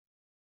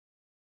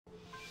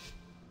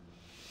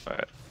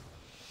Alright.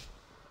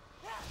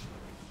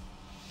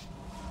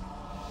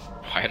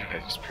 Why did I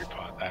just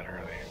pre-pot that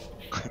early?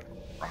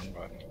 Wrong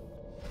button.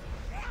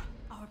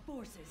 Our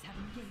forces have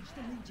engaged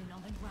the Legion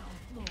on the ground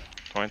floor.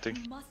 20.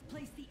 We must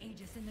place the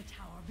Aegis in the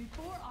tower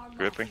before our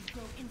Gripping. losses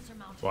grow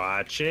insurmountable.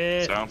 Watch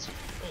it. Sounds.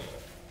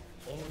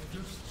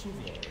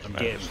 I'm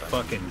getting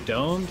fucking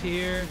domed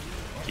here.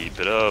 Keep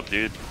it up,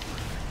 dude.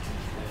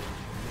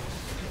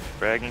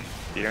 Fragging,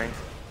 fearing,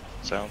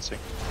 silencing.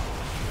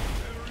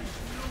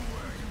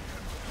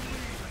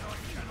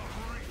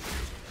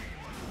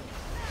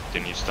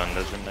 Didn't you stun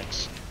Deswind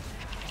next?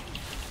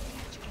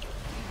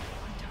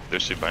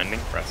 There's two binding.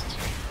 Rest.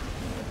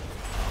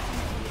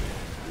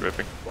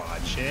 Ripping.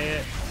 Watch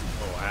it.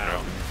 Oh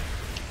wow.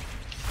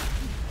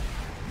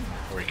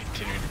 Are we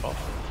continuing to fall?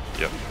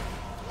 Yep.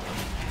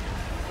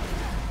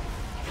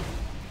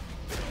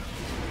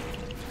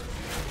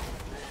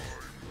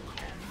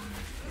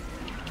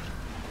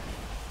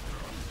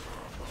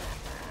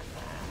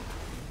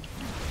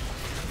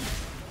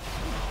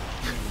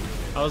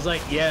 I was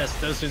like, yes,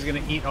 those who's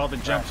gonna eat all the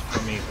jumps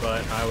from me,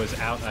 but I was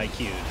out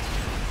IQ'd.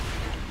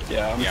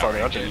 Yeah, I'm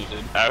sorry, I did.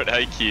 Out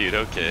IQ'd,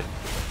 okay.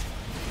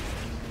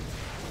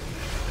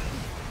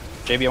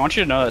 JB, I want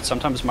you to know that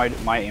sometimes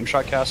my aim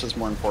shot cast is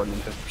more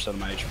important than 50% of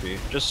my HP.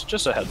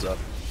 Just a heads up.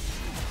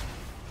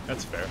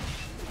 That's fair.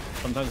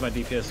 Sometimes my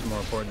DPS is more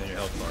important than your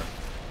health bar.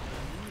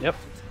 Yep.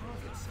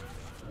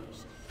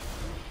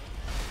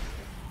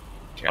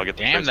 I'll get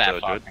the Damn, first that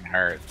Dread. fucking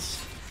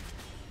hurts.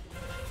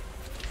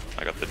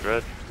 I got the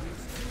Dread.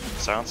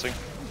 Silencing.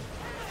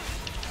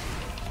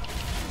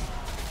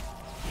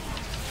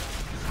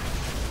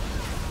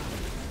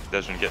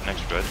 Desmond, get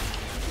next Dread.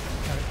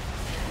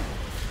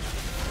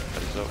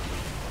 Heads up.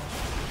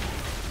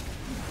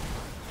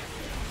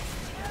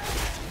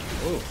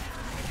 Ooh.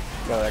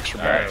 Got an extra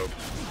bar. Oh.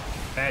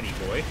 Fatty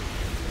boy.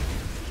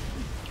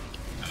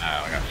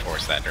 I gotta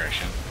force that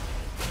direction.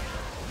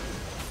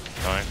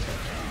 9.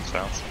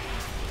 Silence.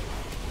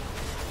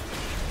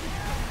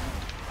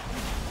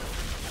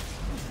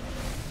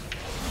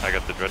 I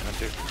got the Dread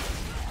Hunter.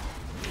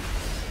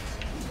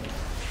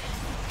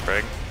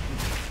 Frag.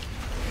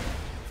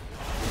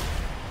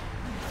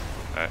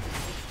 Alright.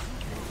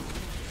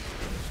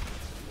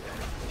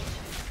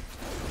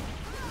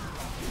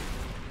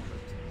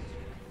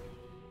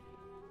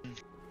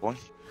 One.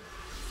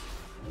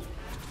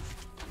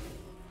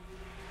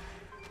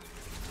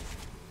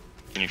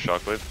 Can you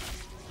shockwave?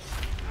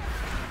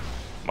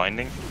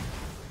 Binding.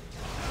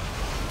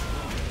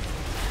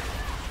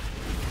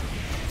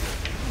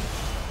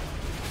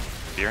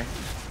 Fearing.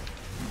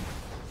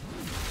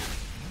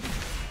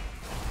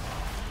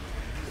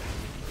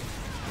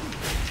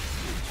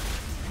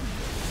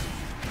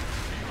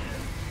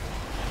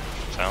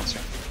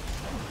 Silencing.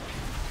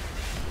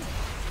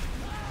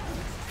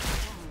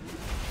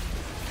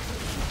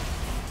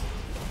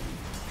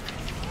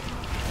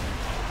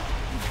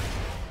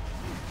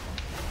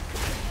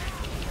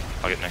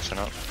 I'll get next one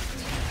up.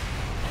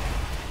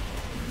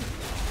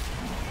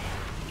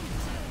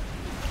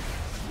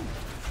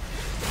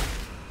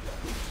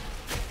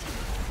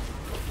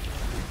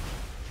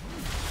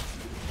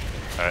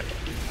 Alright.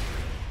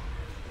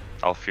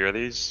 I'll fear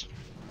these.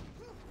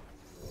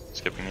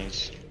 Skipping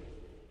these.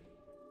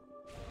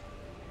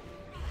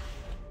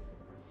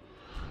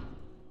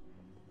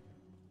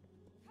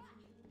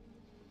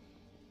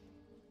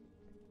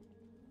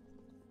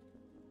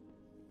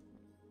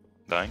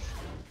 Dying.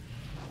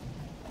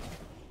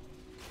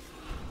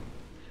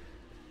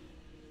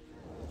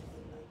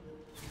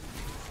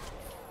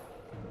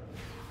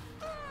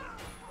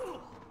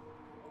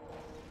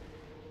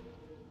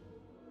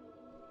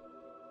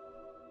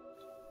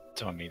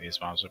 Don't need these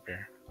mobs up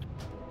here.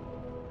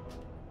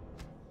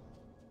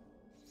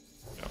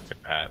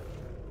 Good pat.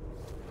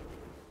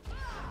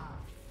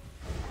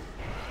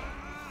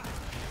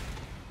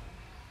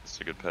 It's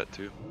a good pet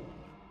too.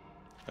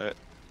 Alright.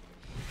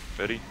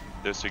 Ready?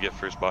 Those two get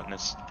first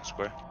botanist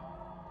square.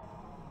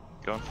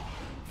 Going.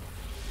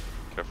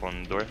 Careful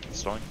on the door,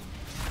 stalling.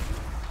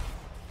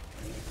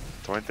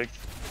 Torrenting.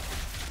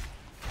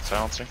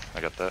 Silencing. I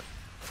got that.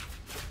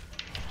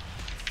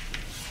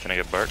 Can I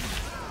get Bark?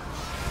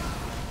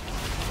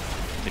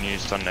 Can you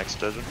stun next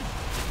desert?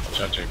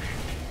 Shut JB.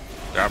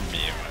 Grab me.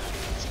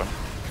 Stun.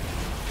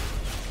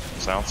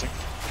 Silencing.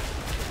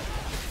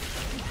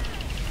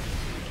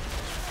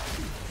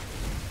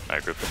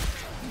 Alright, group it.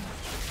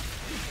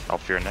 I'll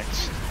fear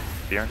next.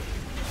 Fear.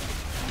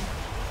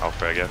 I'll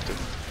frag after.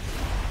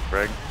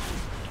 Frag.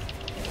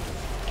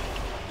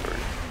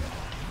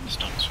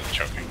 Stuns with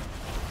choking.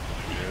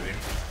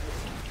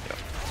 Yep.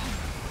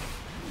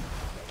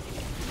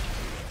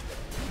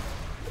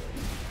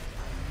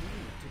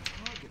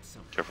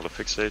 Careful the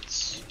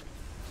fixates.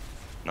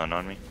 None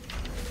on me.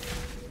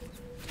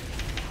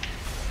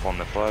 On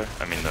the fly.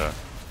 I mean the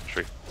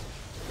tree.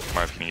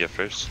 Marv, can you get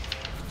first?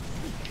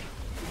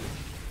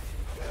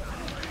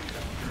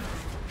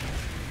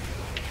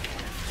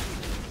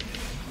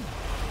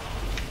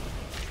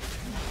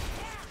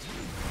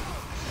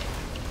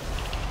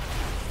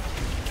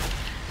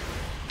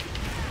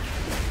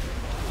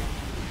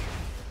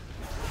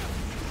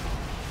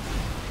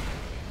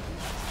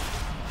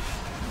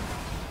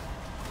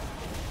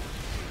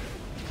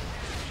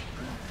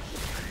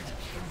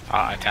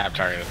 I tap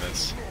targeted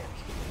this.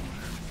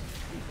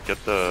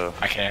 Get the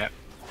I can't.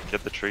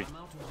 get the tree.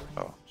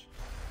 Oh.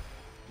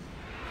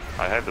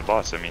 I have the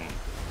boss, I mean,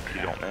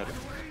 you don't matter.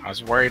 I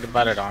was worried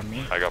about it on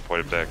me. I got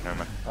pointed back, never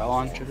mind.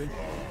 Pylon should be.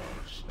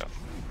 Yeah.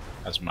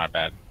 That's my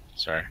bad.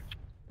 Sorry.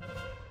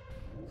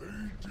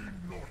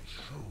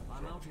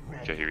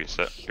 Okay, he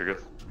reset. You're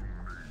good.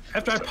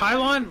 After I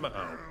pylon?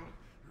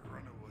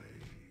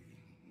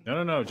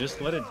 Oh. No.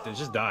 Just let it.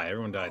 Just die.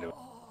 Everyone die to it.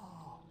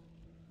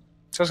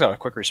 This guy's got a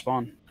quick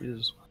respawn.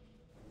 Jesus.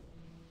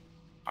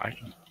 I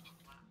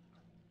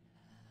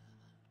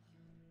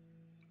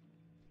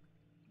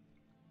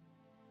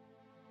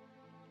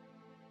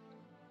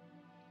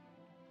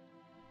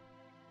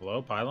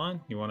Hello,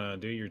 pylon? You want to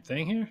do your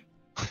thing here?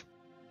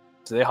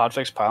 Do they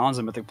hotfix pylons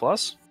in Mythic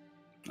Plus?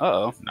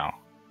 Uh-oh. no.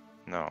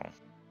 No.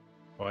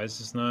 Why is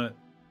this not?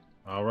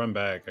 I'll run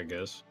back, I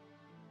guess.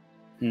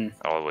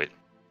 I'll wait.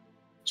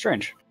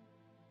 Strange.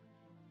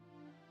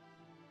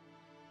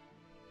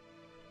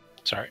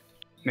 Sorry.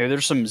 Maybe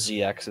there's some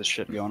Z-axis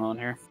shit going on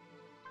here.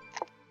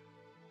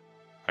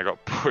 I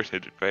got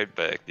ported right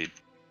back, dude.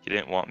 He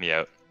didn't want me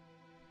out.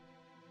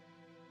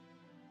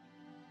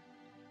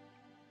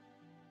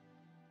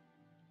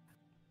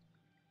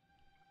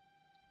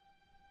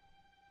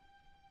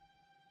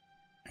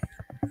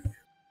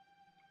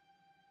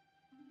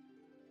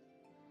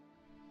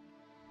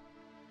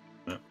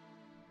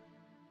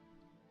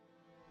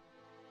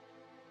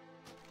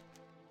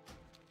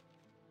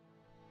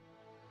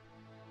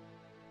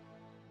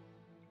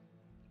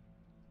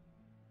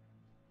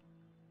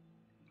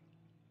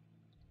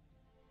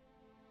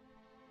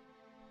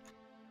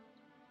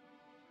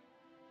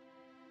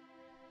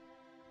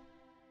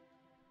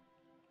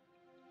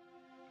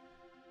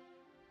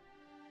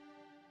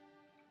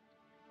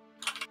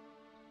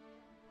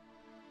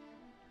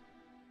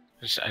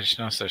 I just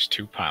noticed there's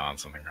 2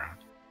 pylons on the ground.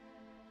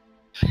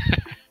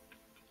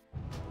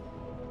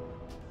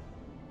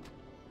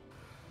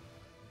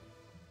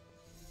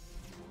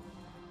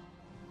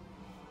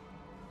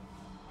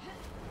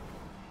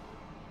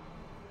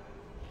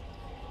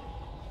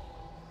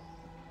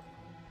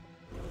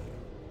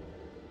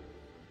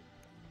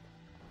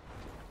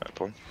 Alright,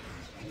 pull.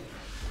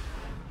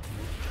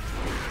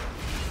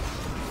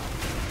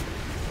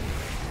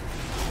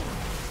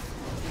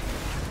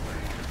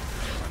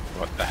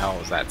 What the hell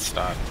was that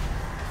stun?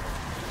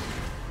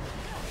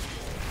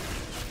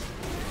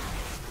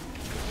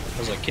 It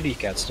was like kitty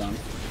cat stun.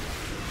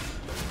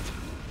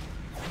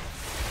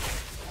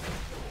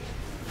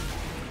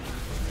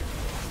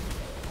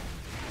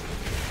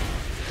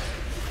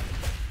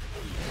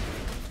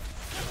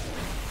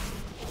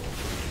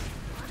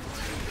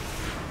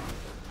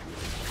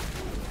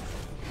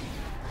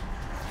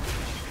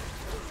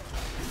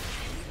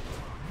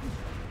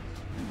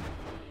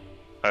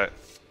 Alright.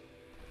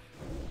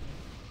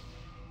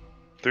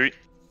 3,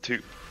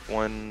 2,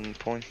 1,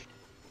 point.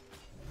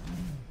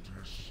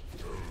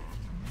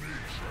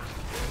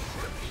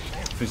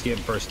 Who's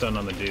getting first stun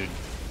on the dude?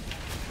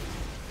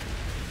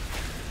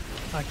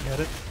 I get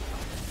it.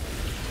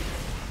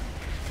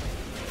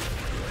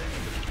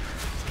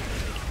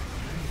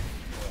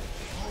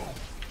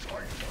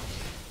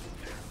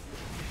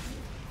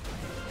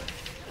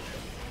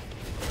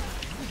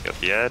 Got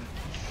the ad.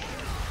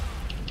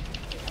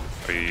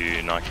 Are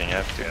you knocking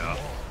after? Yeah.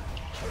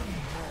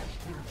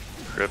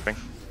 Gripping.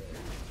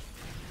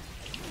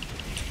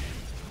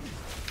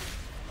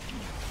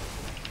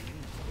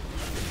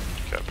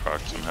 Got proc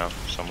somehow,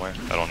 somewhere.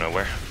 I don't know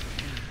where.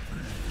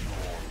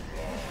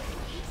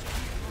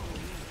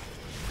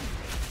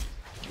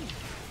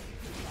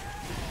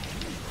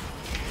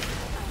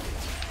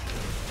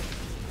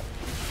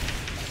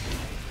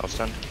 I'll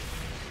stun.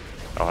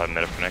 I'll have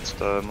meta for next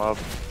mob.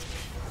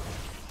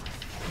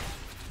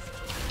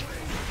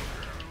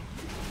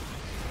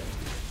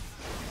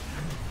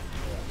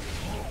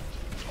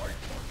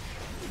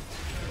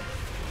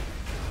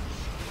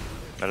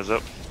 Meta's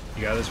up.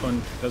 You got this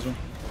one, Deswind?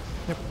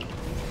 Yep.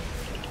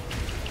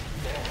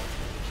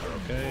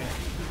 Okay.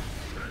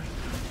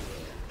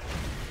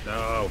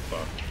 No,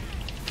 fuck.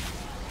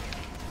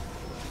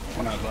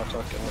 One out left,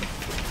 I'll kill it.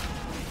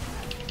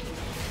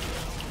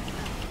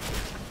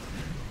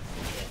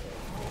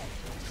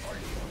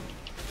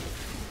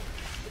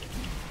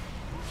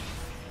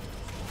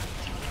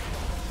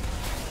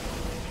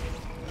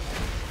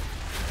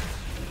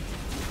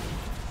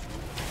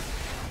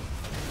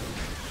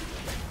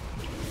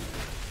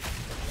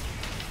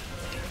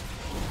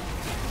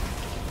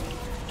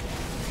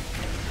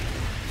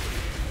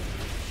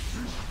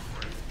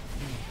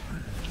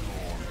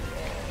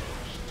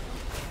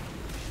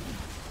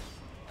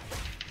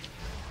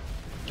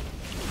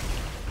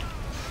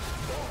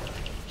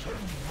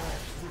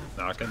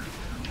 Knocking.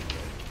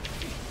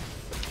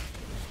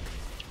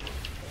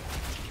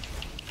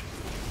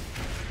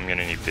 I'm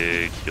gonna need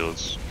big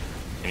heals.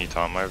 Any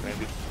taunt mark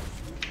maybe?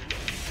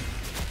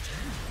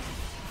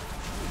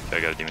 Okay, I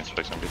got a demon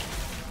spike on dude.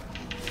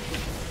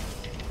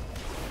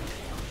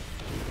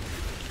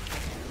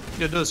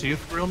 Yeah, does you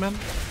for real, man?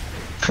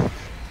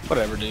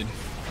 Whatever, dude.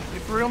 You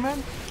for real,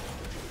 man?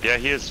 Yeah,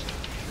 he is.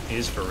 He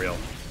is for real.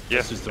 Yeah,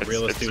 This is the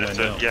realest dude I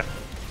know. Yeah.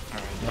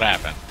 What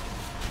happened?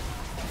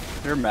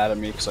 You're mad at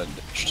me because I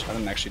ditched. I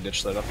didn't actually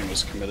ditch that. I think it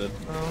was committed.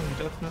 Oh,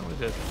 you definitely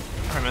did.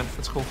 Alright, man,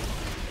 that's cool.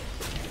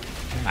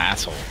 An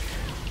asshole.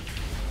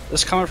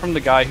 This is coming from the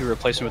guy who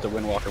replaced me with the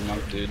Windwalker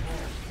monk, dude.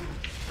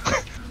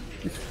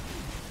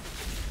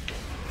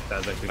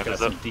 Sounds like we've What got is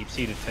some up?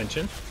 deep-seated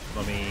tension.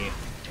 Let me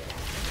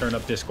turn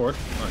up Discord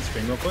on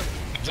screen real quick.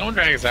 Can someone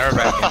drag his arrow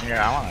back in here?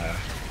 I wanna.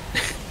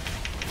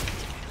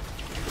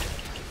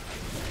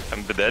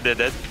 I'm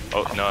dead.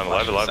 Oh, no, I'm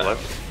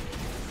alive.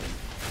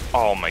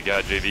 Oh my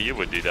god, JV, you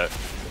would do that.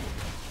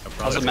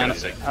 How's the That's mana?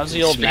 gonna be How's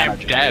the old Speaking mana?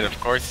 of dead, of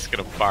course he's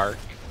gonna bark.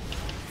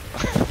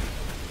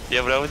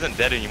 Yeah, but I wasn't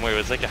dead anymore. It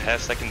was like a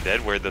half-second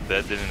dead where the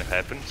dead didn't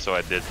happen, so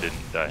I didn't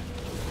die.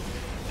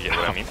 You get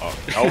what I mean?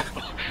 Oh,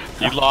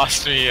 you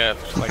lost me at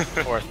like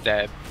fourth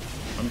dead.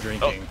 I'm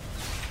drinking.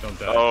 Don't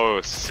die.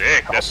 Oh,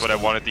 sick! That's what I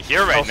wanted to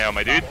hear right now,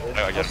 my dude.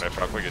 Oh, I got my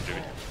frog. We're good,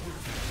 JV.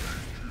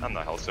 I'm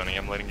not hellstoning.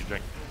 I'm letting you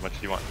drink. How much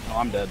do you want? Oh,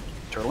 I'm dead.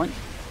 Turtling?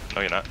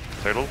 No, you're not.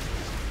 Turtle?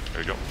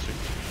 There we go. Sweet.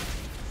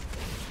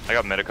 I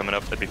got meta coming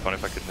up. That'd be fun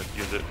if I could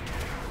use it.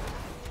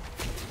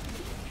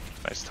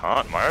 Nice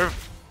taunt, Marv.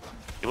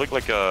 You look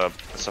like a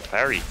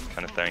safari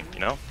kind of thing, you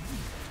know?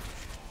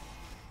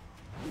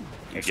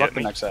 Hey, You fuck get the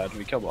me? next ad.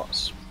 We kill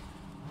boss.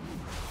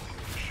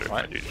 Sure,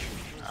 What? my dude.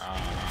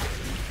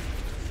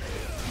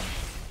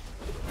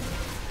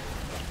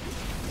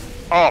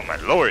 Oh my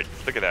lord!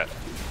 Look at that.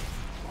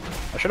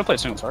 I should have played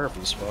single target for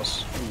this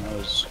boss. Who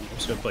knows?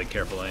 Should have played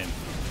careful aim.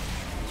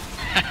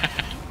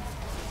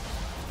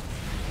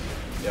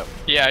 Yep.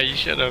 Yeah, you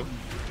should have.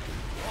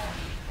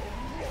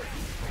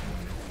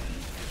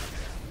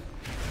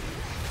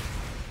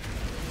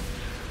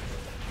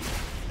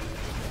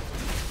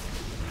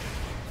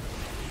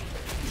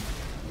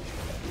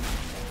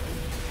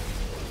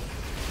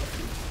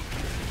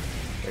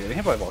 Wait, they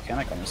can play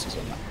Volcanic on this.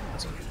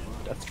 That's a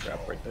death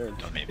trap right there.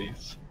 Don't need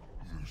these.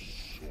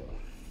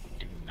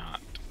 Do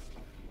not.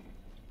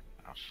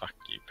 Oh, fuck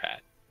you,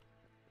 Pat.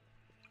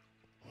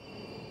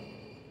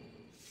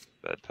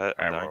 Bad pet.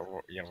 I'm Alright,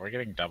 dying. yeah, we're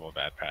getting double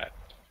bad, Pat.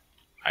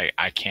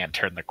 I can't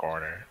turn the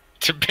corner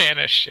to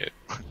banish it.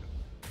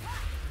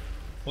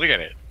 Look at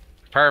it.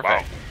 Perfect.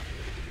 Wow.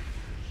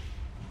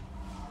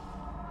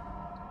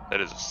 That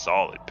is a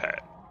solid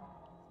pet.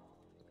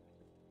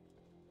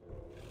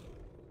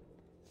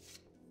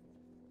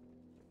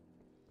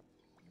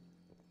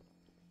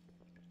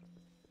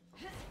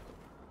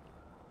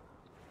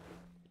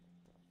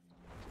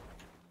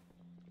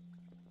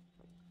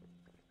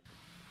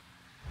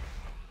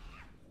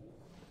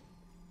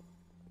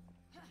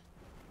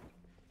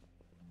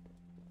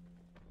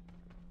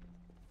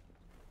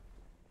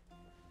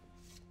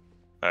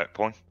 Alright,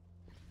 pulling.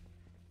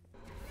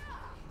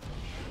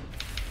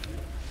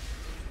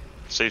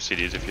 Save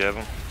CDs if you have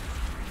them.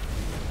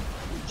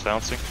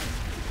 Silencing.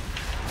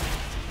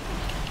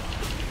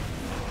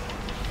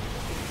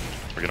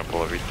 We're gonna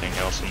pull everything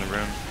else in the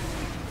room.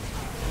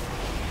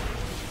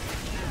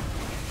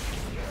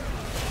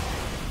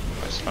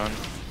 Nice stun.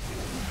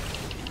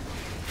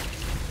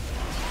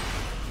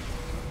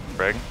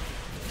 Frag.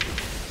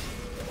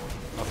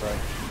 I'll frag.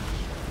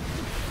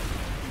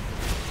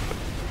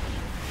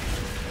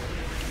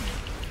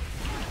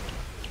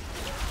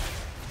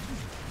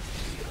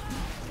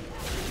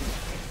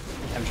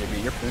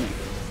 MJB, you're pruning.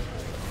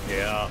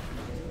 Yeah.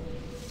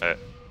 Alright.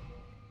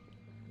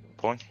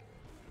 Pulling?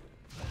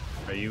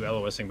 Are you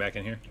LOSing back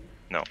in here?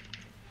 No.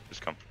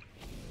 Just come.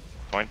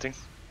 Pointing.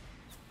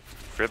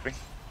 Gripping.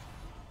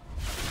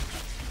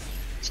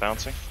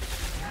 Silencing.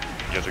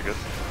 You guys are good.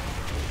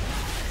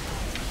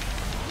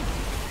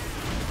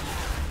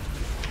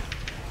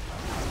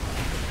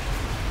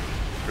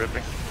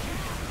 Gripping.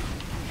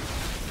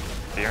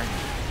 Fearing.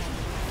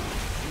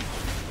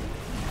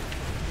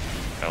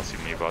 I'll see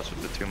me boss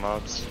with the 2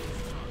 mobs.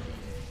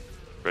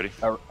 Ready?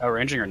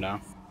 Outranging or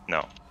no?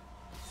 No.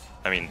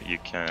 I mean, you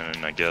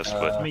can, I guess, I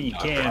but mean, you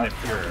can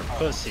if you're a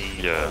pussy.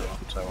 yeah.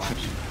 So I won't.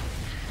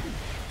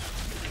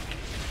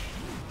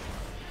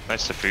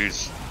 Nice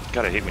Sephuz.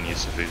 God, I hate when you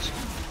use Sephuz.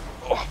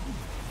 Oh.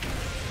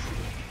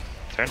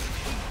 Turn.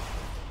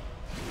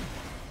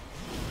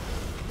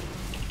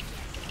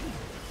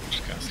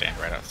 Just gonna stand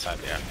right outside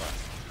the aqua.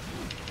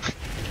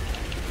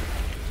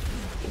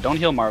 Don't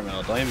heal Marvin.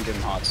 Don't even give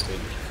him hots, dude.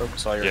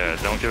 Focus all your. Yeah,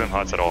 don't give him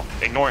hots at all.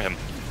 Ignore him.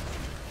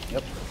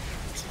 Yep.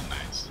 That's not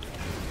nice.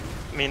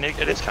 I mean,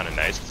 it is kind of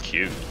nice. It's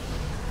cute.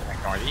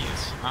 Ignore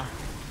these, huh?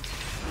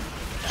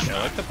 Yeah, I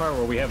like the part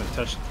where we haven't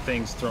touched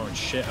things throwing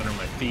shit under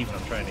my feet when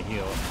I'm trying to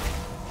heal.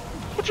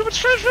 What's you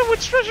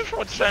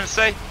trying to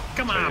say?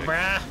 Come on,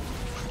 bruh!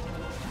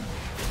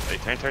 Hey,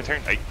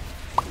 turn. Hey.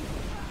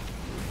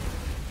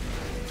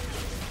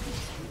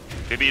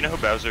 Baby, you know who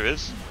Bowser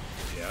is?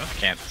 Yeah.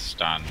 Can't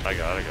stun. I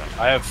got it.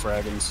 I have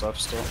frag and stuff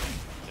still.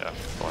 Yeah,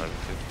 I'll have it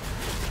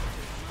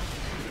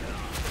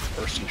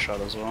too. Bursting shot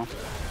as well.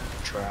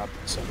 Trap,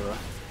 etc.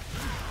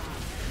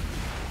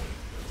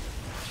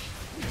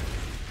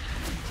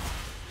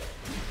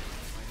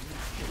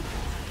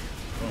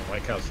 I don't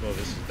like how slow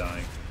this is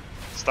dying.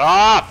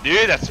 Stop,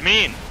 dude. That's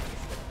mean.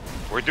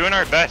 We're doing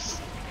our best.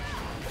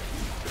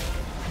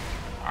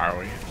 Are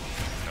we?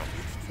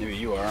 Maybe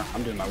you are.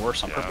 I'm doing my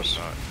worst on Yeah, purpose.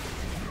 I'm not.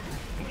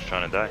 I'm just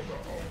trying to die.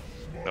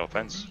 No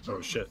offense.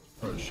 Oh shit.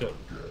 Oh shit.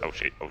 Oh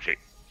shit. Oh shit.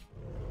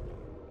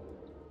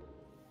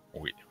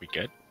 We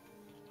good?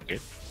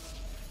 Good?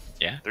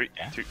 Yeah? 3,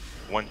 Yeah. 2,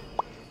 1.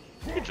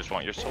 You just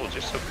want your souls.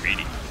 You're so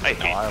greedy. I No,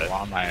 hate I that.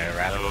 want my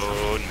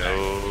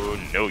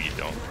rabbits. No, you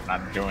don't.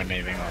 I'm not doing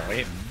anything while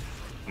waiting.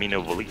 Me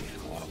no bully.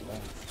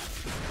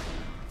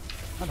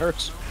 That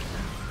hurts.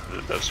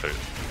 It does hurt.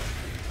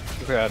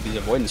 We could have these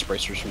avoidance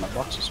bracers from my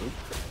box this week.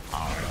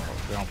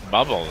 Oh, we don't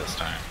bubble this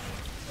time.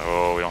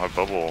 Oh, we don't have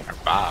bubble. Or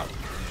Bob.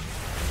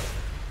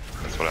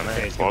 That's what I meant.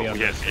 Okay, it's gonna Well,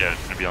 be on yes, yeah,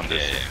 it's gonna be on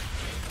this.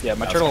 Yeah,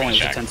 my That's turtle gonna only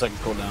has a check. 10-second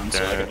cooldown,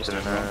 so I can just do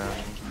it.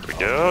 Here we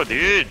go,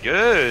 dude.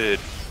 Good.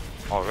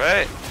 All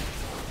right.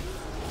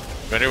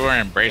 But we're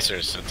in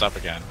bracers, it's up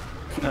again.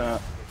 Wow.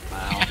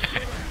 I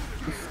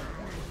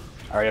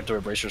already have to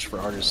wear bracers for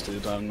artists,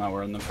 dude. I'm not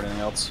wearing them for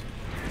anything else.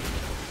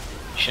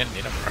 You shouldn't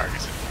need them for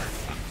Argus anymore.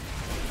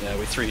 Yeah,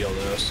 we 3 heal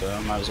though,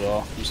 so might as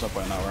well. There's no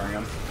point in not wearing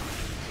them.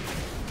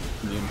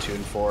 Doom 2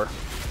 and 4.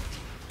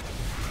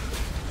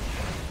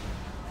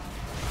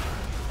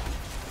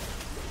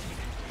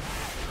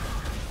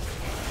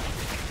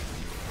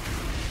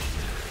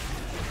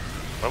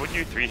 Why would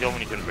you 3 heal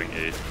when you can bring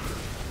 8?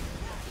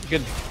 You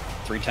could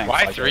 3 tank.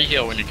 Why fight 3 that.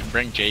 heal when you can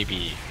bring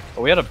JB?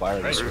 Oh, we had a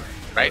buyer this Right. week.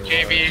 Right,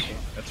 JB?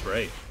 That's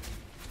right.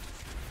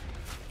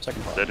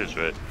 Second part. That is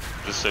right.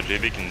 Just so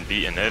JB can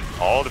be in it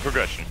all the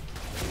progression.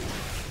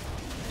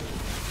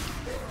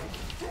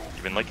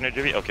 You been liking it,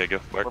 JB? Okay, go.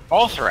 Work. We're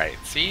both right,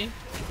 see?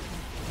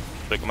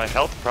 Like, my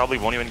health probably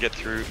won't even get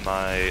through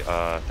my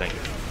thing.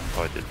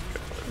 Oh, I did.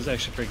 It was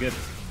actually pretty good.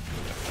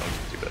 That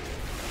wasn't too bad.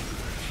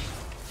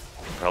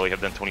 Probably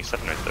have done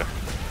 27 right there.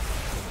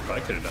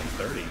 Probably could have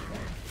done 30.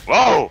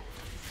 Whoa!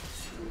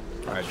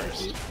 Alright,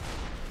 JB.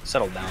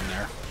 Settle down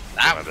there.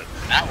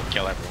 That will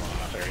kill everyone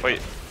out there.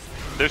 Wait,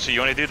 there's so you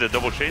want to do the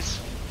double chase?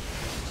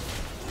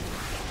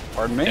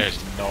 Pardon me? There's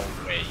no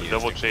way he's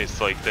Double chase,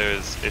 like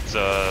it's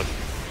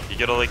you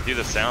gotta like do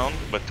the sound,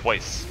 but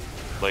twice.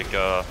 Like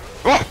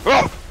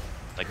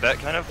like that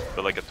kind of,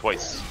 but like a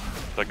twice.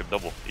 It's like a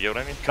double. You know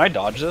what I mean? Can I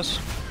dodge this?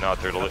 No,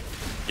 turtle it.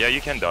 Yeah,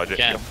 you can dodge it.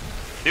 Can.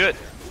 Do it.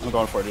 I'm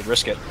going for it, dude.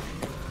 Risk it.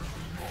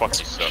 Fuck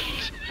you suck.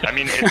 I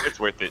mean, it's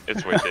worth it.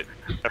 It's worth it.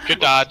 Good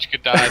dodge,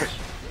 good dodge. You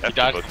After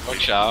dodged both. the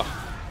bookshelf.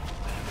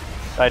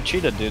 I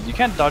cheated, dude. You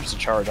can't dodge the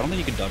charge. I don't think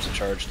you can dodge the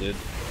charge, dude.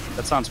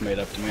 That sounds made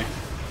up to me.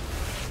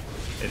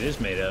 It is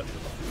made up.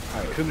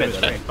 Alright, who It made was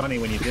that pretty up? funny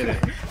when you did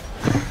it.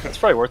 It's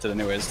probably worth it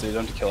anyways, dude.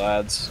 Don't have to kill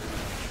ads.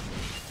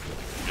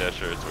 Yeah,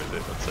 sure, it's worth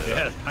it. Let's say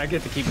Yeah, I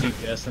get to keep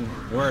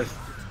DPSing. Worth.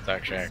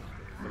 Dark check.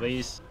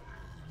 Please.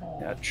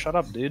 Yeah, shut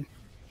up, dude.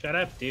 Shut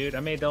up, dude. I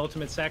made the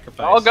ultimate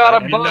sacrifice. Oh, God,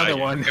 I'm And bugged. another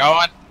one.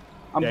 Going.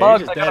 I'm Yeah,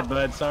 bugged. you're just dead,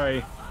 bud.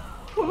 Sorry.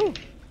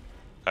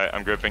 Alright,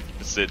 I'm gripping.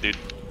 This is it, dude.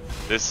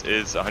 This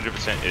is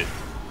 100% it.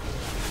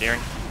 Hearing?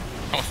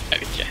 Almost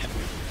dead again.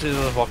 This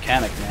is a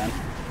volcanic, man.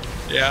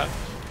 Yeah.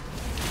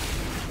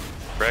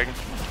 Bragging?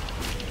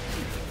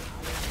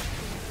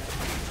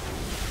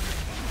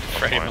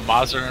 Dragging the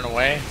Mazda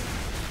away.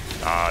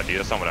 Ah, dude,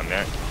 that's not what I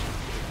meant.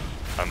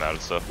 I'm out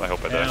of stuff. I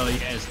hope I die. Hell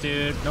yes,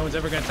 dude. No one's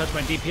ever gonna touch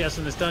my DPS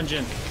in this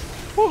dungeon.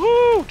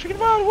 Woohoo! Check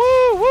it out!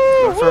 Woo!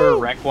 Woo! Go for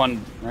rank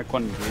 1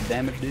 grid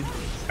damage, dude.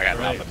 I got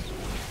Right. nothing.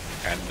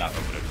 I got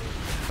nothing.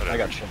 Whatever. I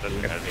got shit,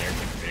 Doesn't dude. has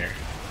it. Here.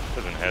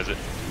 Doesn't has it.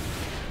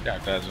 Yeah,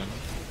 it doesn't.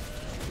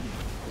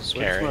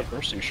 Switch Carry. from a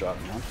bursting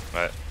shot, man.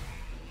 Right.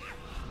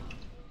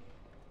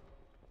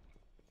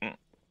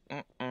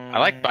 I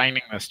like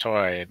binding this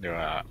toy into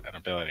an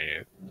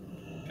ability.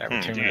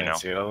 Every 2 do you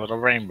minutes, know? you get a little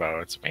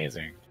rainbow. It's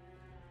amazing.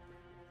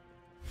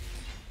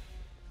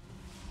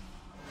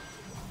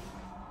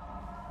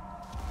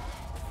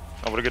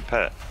 Oh, what a good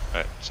pet.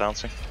 Alright,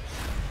 silencing.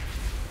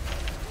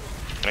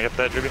 Can I get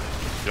that, Jibby?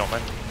 You don't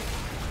mind?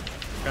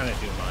 Kinda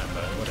do mine,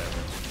 but whatever.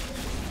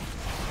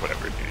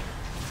 Whatever,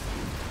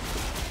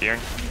 dude. Hearing?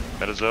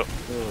 Meta's up.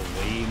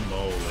 Holy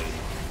moly.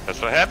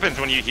 That's what happens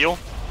when you heal.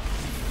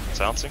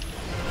 Silencing.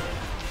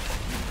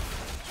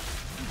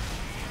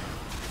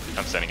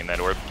 I'm standing in that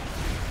orb.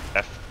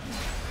 F.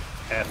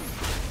 F.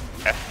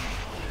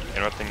 F.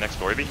 Interrupting next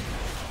orby.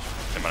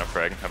 Am I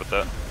fragging? How about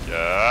that?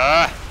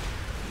 Yeah.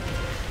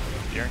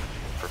 Hearing?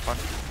 For fun.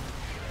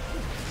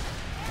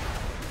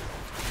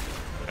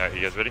 Alright,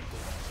 you guys ready?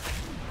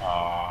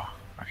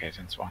 Okay,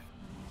 since one.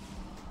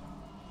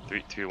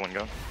 3, 2, 1,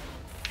 go.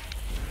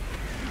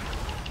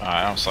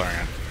 I'm slowing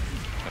in.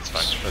 That's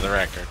fine. Just for the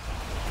record.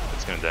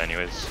 It's gonna die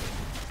anyways.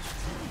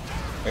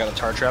 I got a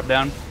tar trap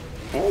down.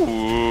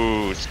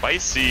 Ooh,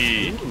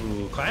 spicy.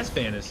 Ooh, class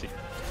fantasy.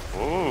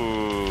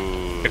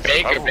 Ooh. Good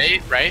bait, good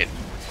bait, right?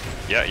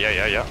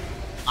 Yeah.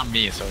 Not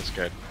me, so it's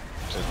good.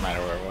 Doesn't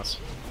matter where it was.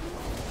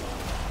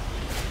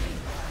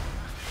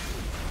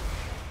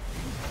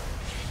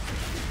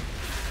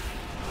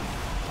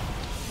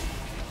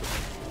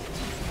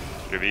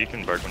 Maybe you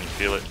can bark when you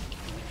feel it.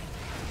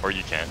 Or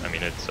you can't. I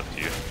mean, it's up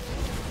to you.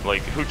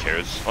 Like, who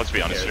cares? Let's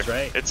be honest cares, here.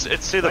 right? It's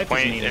to the Life is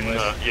point in meaningless.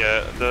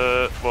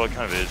 well, it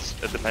kind of is.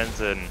 It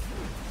depends on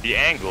the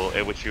angle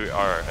at which you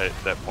are at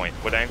that point.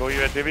 What angle are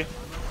you at, JB?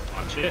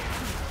 Watch it.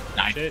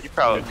 Nice. Shit. You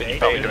probably Good bait,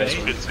 do good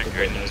some bait. good sync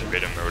and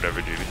rhythm or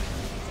whatever, JB.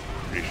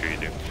 Pretty sure you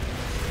do.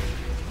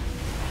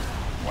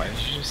 Why did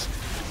you just?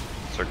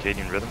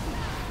 Circadian rhythm.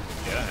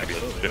 Yeah, Maybe.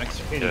 absolutely. Next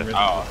circadian Yeah. rhythm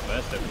Oh. is the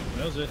best. Everyone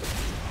knows it.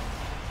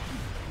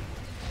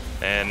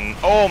 And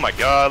oh my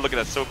god, look at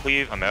that so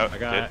cleave. I'm out. I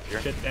got Dead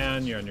here. shit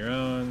down. You're on your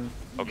own.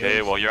 Okay,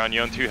 Yes. well you're on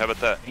your own too. How about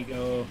that? Here you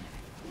go.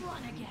 Run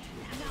again,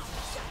 and I'll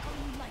suckle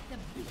you like the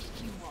beast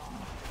you are.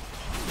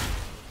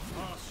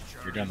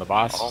 You're doing the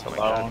boss Oh my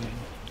alone.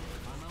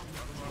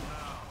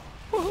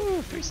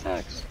 Woohoo! 3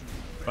 stacks.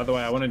 By the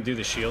way, I want to do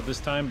the shield this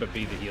time, but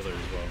be the healer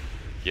as well.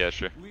 Yeah,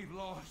 sure.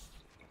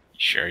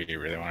 Sure, you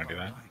really want to do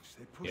that?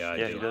 Yeah, I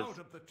Yeah, do. he does.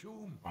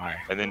 Why?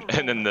 And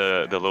then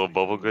the little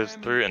bubble goes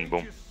through and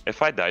boom.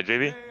 If I die,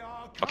 JB.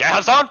 Okay,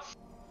 hands on.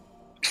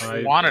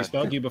 I wanted-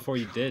 spelled you before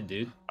you did,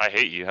 dude. I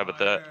hate you. How about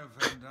that?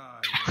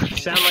 You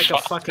sound like a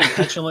fucking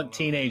petulant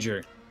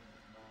teenager.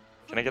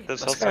 Can I get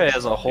this This health? guy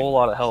has a whole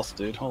lot of health,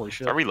 dude. Holy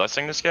shit. Are we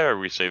lessing this guy or are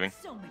we saving?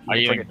 So many Are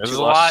you? like This is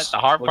two a lot. less- The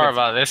hard look part at-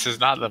 about this is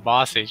not the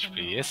boss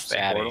HP. It's the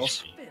ad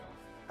Portals. HP. fill.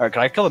 Alright,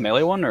 can I kill the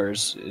melee one, or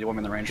is you want me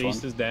in the ranged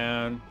Beast one? is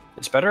down.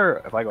 It's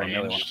better if I go in melee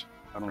one. Ranged,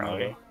 I don't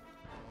probably. know.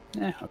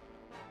 Yeah.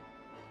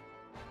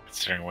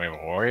 Considering we have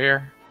a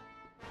warrior.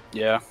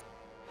 Yeah.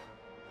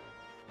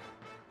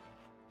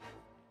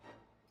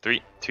 3,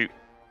 2,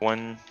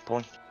 1,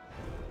 pulling.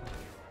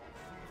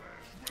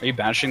 Are you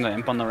banishing the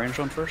imp on the ranged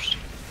one first?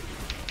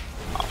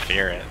 I'll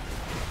fear it.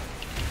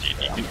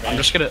 I'm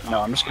just gonna. No,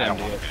 I'm just I gonna don't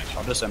MD want it. banish.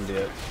 I'll just MD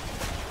it.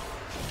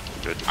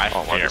 Good. I Oh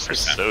wow, fear this is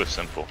percent. so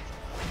simple.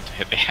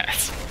 Hit the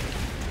ass.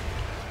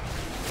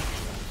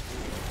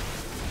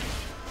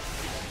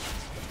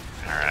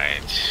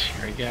 Alright,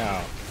 here we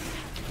go.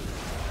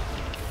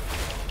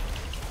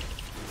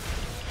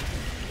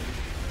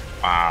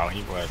 Wow,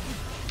 he would.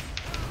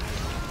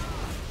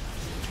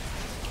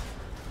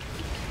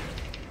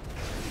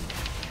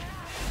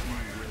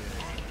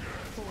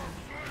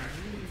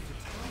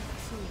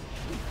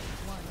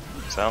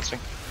 Silencing.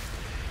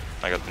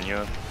 I got the new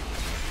one.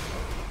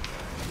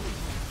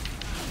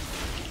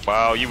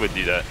 Wow, you would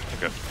do that.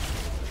 Okay.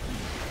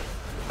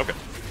 Okay.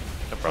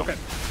 No problem.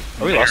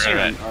 Are we Getting lost rid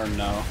it of or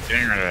no?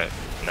 Getting rid of it.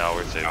 No,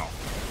 we're safe. No.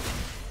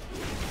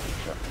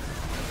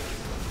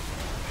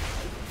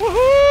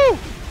 Woohoo!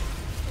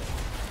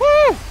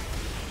 Woo!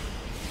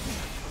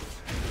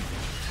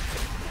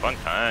 Fun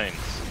times.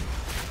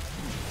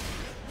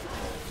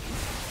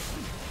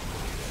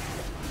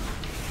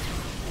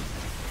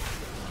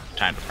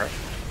 Time to prep.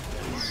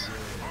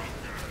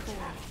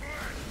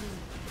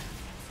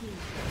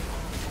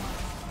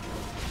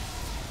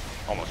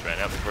 Almost ran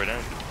out before it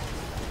ended.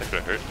 That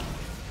could have hurt.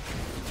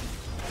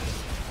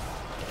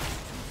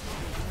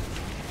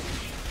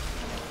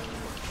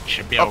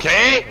 Should be able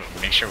Okay.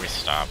 to make sure we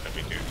stop if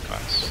we do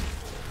class.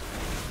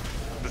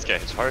 This guy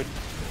hits hard.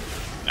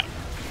 No.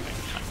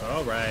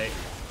 All right.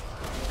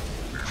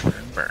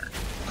 Burn.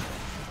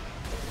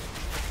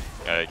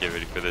 Alright, get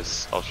ready for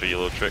this. I'll show you a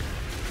little trick.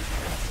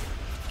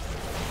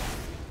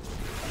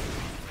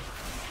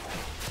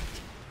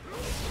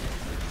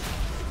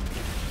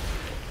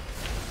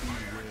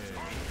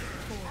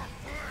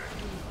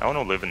 I want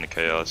to live in the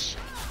chaos.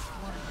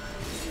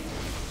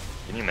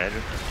 Can you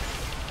imagine?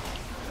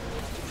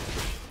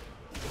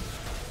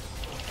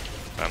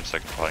 I'm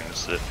sacrificing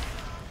this shit.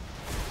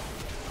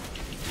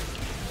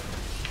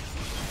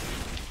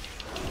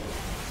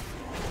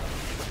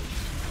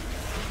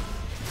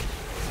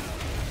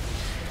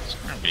 It's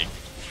gonna be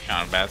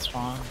kind of bad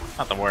spawn.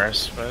 Not the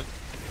worst, but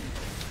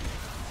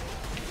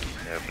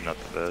Yeah, but not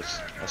the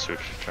best. I see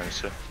what you're trying to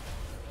say.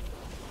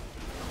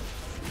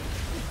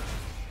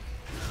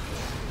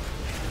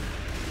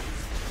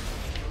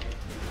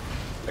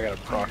 I got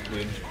a proc,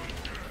 dude.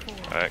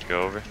 Alright,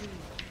 go over.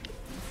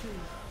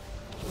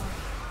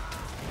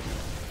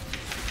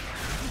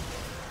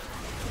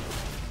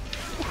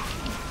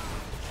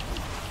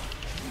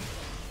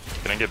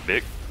 Can I get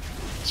big?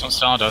 this one's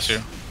still on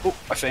Dosu. Oh,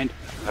 I feigned.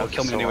 That'll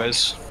kill me So-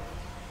 anyways.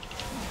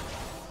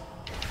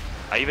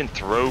 I even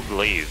throw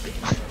glaive.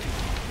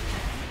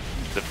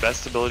 The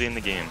best ability in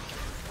the game.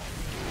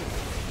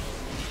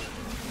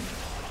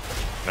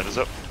 Meta's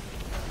up.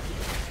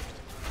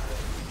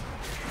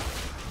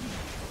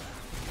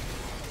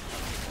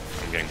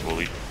 I'm getting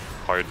bullied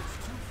hard.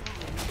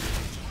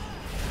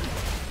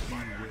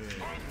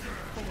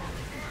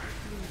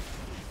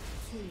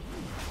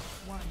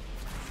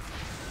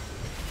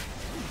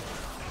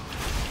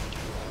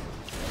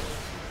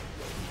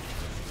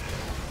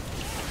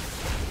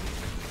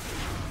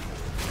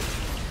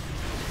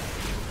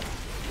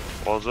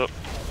 Walls up.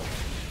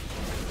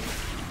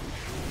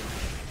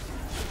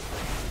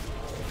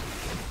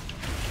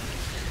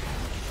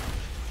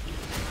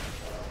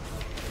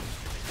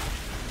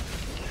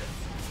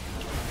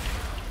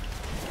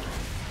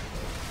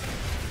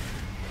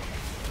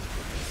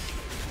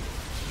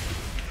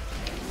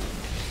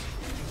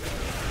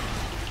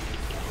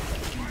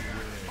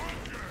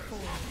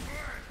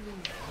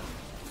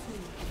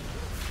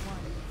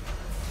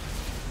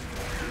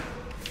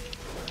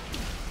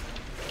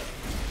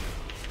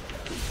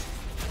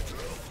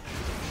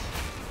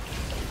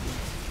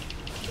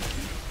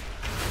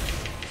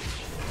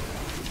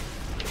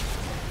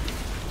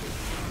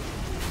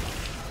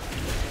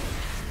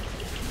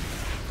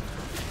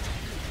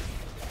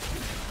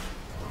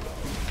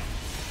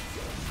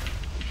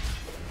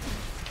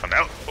 I'm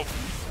out. Oh.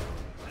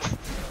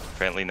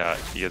 Apparently not.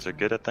 You guys are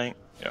good, I think.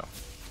 Yeah.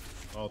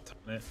 I'll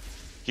turn it.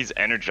 He's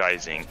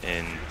energizing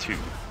in 2.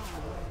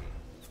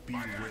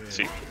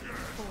 See.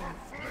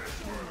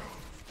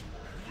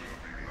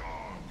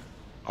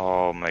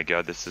 Oh my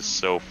god, this is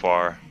so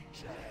far.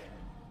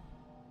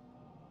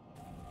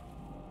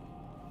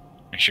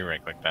 Make sure you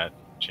right click that,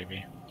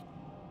 JB.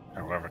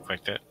 Or whoever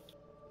clicked it.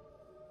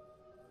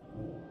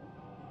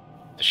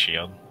 The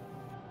shield.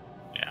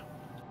 Yeah.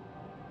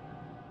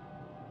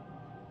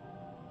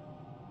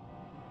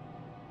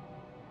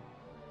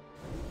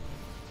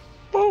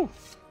 Woo!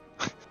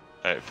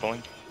 Alright,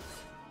 pulling.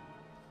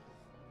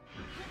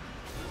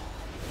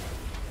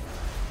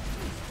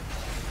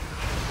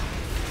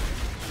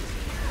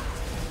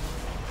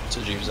 It's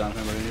a Jeeves down if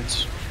anybody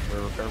needs. Or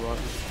a repair bot.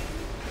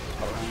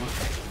 Auto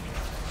hammer.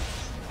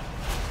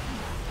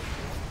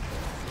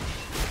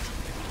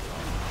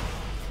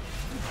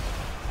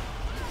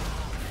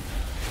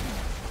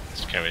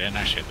 It's okay, we didn't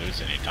actually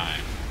lose any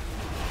time.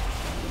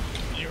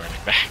 You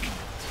running back.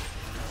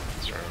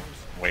 So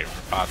we're waiting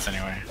for pots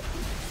anyway.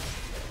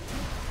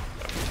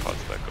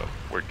 Pots back up.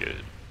 We're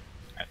good.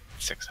 At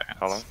 6 seconds.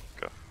 How long?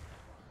 Go.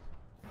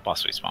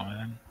 Boss we spawn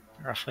within,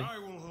 roughly. I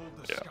will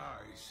hold the Yeah.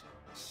 skies,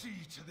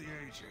 sea to the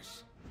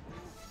ages.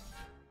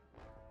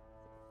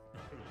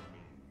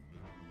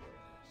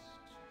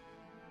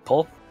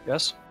 Pull?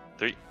 Yes?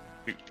 3,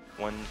 2,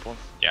 1, pull.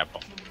 Yeah,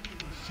 boom.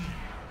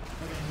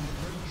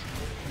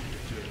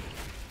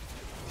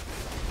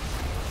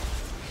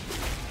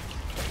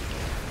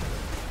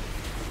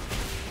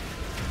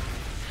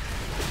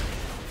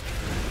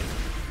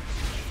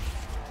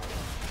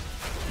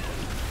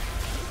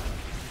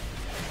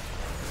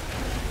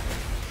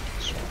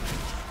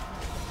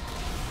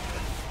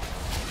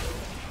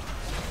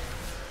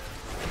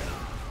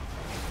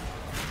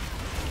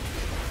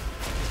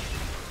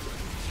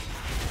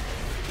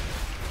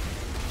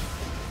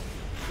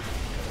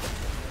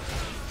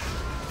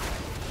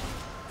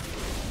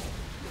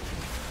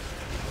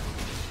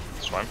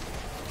 Swarm.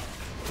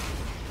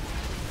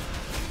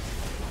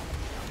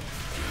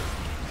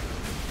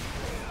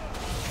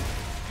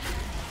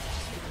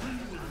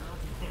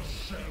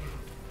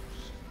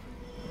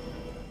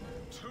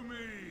 To me,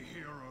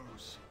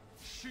 heroes,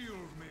 shield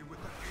me with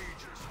the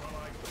aegis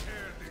while I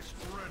tear this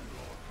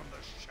dreadlord from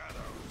the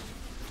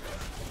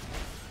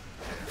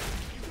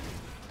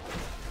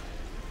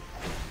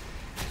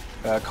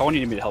shadows. CoEN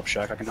needed me to help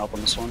Shaq. I can help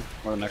on this one.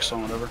 Or the next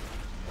one, whatever.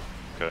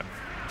 Okay.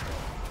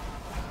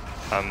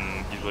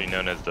 I'm usually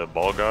known as the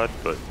ball god,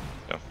 but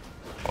yeah,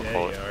 I'll Yeah,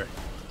 call you it. are.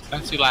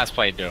 Since you last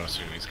played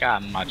Dosu, he's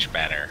gotten much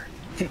better.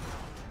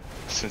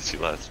 Since you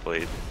last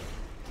played.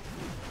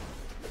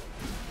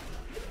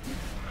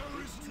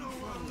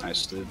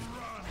 Nice, dude.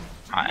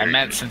 I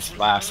meant since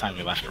last time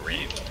we left a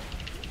raid.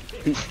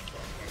 Yeah,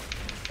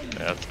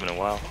 it's been a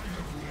while.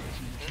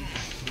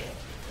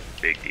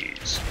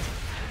 Biggies.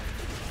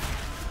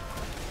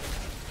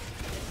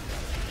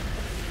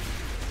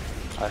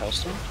 High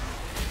Hellstone?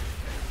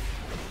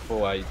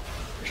 Oh, I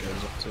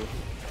chose it too.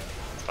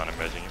 It's fine, I'm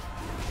raising you.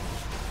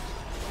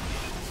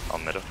 I'll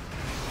meta.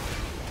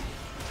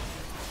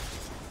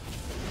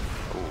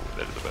 Ooh,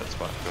 that is a bad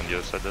spot. Go on the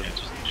other side, does Yeah,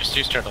 it? just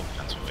use turtle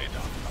defensively,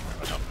 don't worry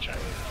about double check.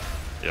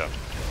 Yeah.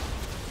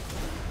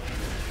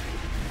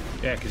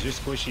 Yeah, because you're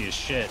squishy as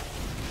shit.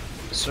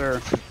 Yes,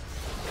 sir.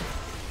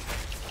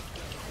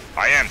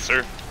 I am,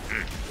 sir.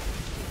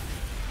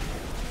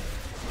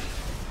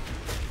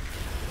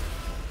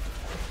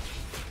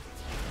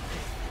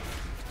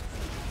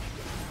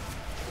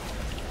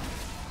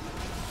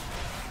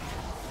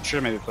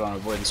 Should maybe put on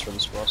avoidance for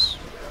this boss.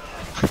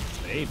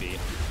 Maybe.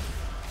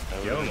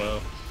 Oh,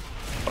 YOLO.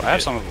 I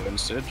have some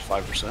avoidance, dude.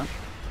 5%.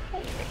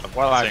 The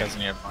Warlock Same. doesn't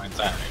need points,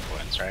 I don't need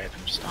points, right?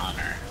 I'm just on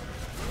her.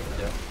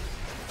 Yeah.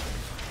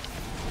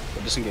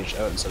 But disengaged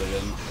out instead of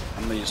in.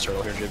 I'm gonna use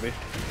turtle here, JB.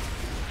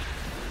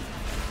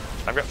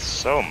 I've got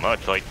so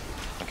much, like...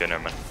 Okay,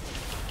 never mind.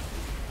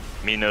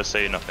 Me no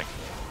say nothing.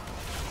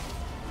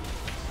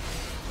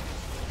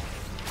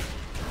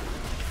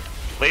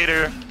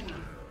 Later!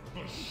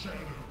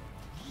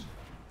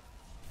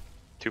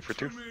 2 for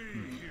 2.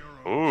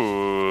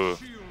 Ooh.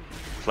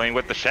 Playing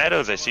with the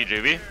shadows, I see,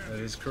 JB. That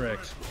is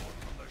correct.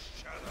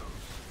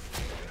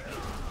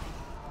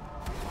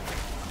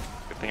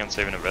 Good thing I'm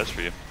saving a res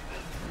for you.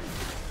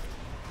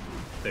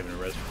 Saving a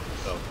res for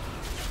myself.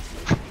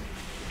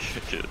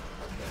 Good.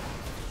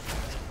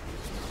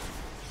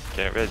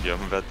 Can't res you,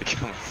 I'm about to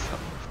kill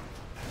myself.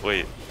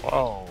 Wait,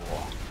 Whoa.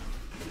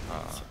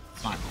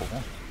 It's not cool.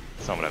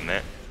 that's not what I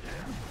meant.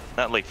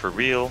 Not like for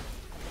real.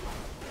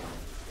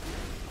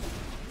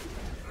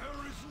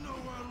 There is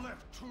nowhere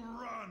left to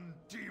run,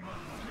 demon.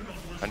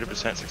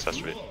 100%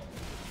 success rate.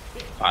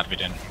 Glad we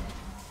didn't.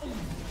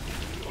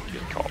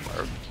 Good call,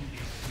 Marv.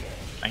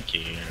 Thank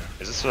you.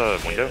 Is this a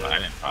window? I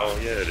didn't Oh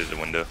yeah, it is a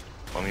window.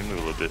 Let me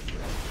move a little bit.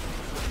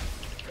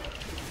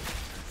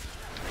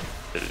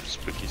 It is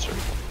spooky circle.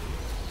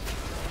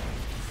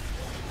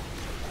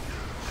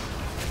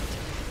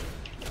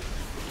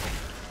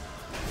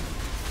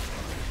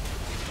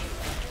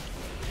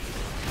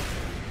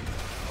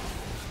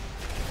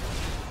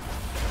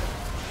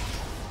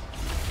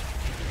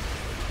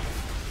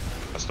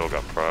 still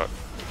got proc.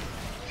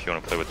 If you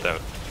want to play with that.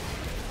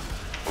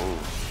 Ooh.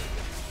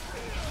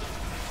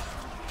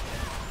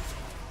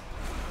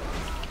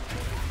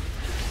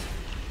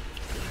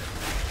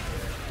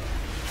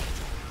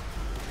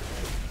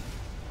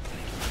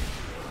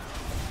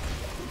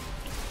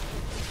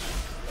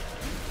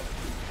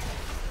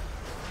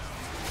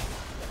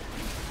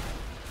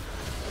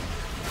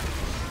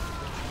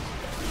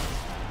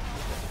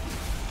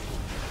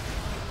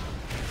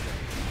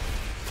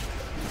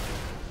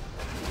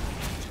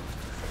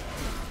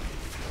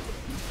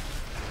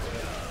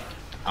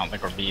 I don't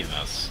think we're beating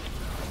this.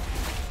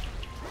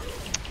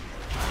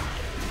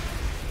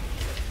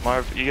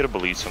 Marv, you gotta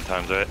believe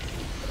sometimes, right?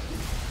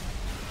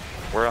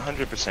 We're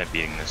 100%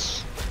 beating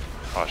this.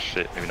 Oh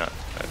shit, maybe not.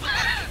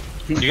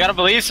 You gotta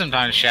believe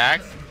sometimes,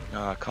 Shaq.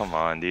 Ah, come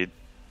on, dude.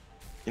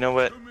 You know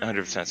what?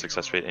 100%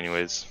 success rate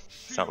anyways.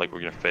 It's not like we're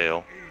gonna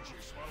fail.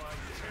 Aegis while I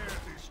tear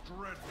this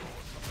dreadnought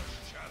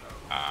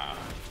from the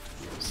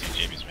shadows. See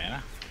JB's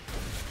mana?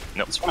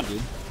 Nope. He's fine,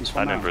 dude. He's I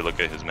fine. now. never look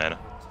at his mana.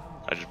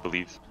 I just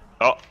believe.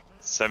 Oh!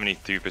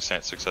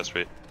 73% success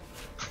rate.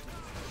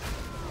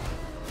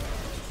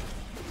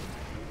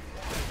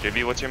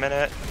 JB, what's your mana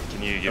at?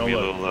 Can you give Don't me a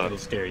look, little, it'll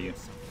scare you.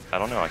 I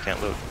don't know, I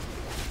can't load.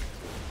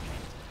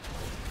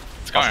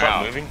 It's I'll going stop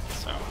out. moving.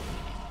 So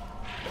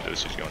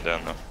This is going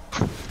down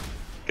though.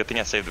 Good thing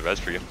I saved the res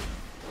for you.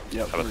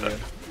 Yep, How about we're that?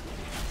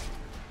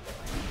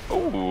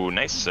 good. Oh,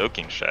 nice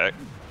soaking, Shaq.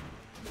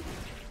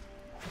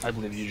 I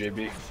believe you,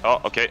 JB. Oh,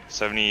 okay,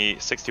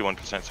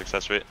 61%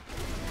 success rate.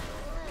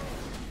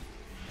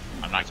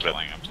 I'm not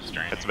killing, I'm just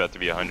draining. It's about to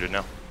be 100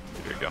 now.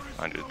 Here we go,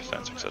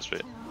 100% success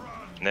rate.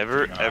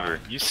 Never, ever.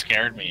 You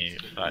scared me,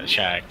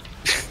 Shaq.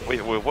 Wait,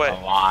 A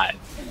what? lot.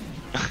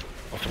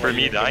 For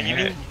me dying, you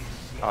mean?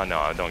 Oh no,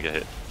 I don't get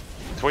hit.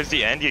 Towards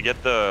the end, you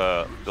get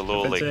the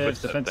little like Defensives,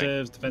 footstep thing.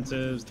 defensives,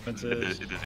 defensives, defensives. It is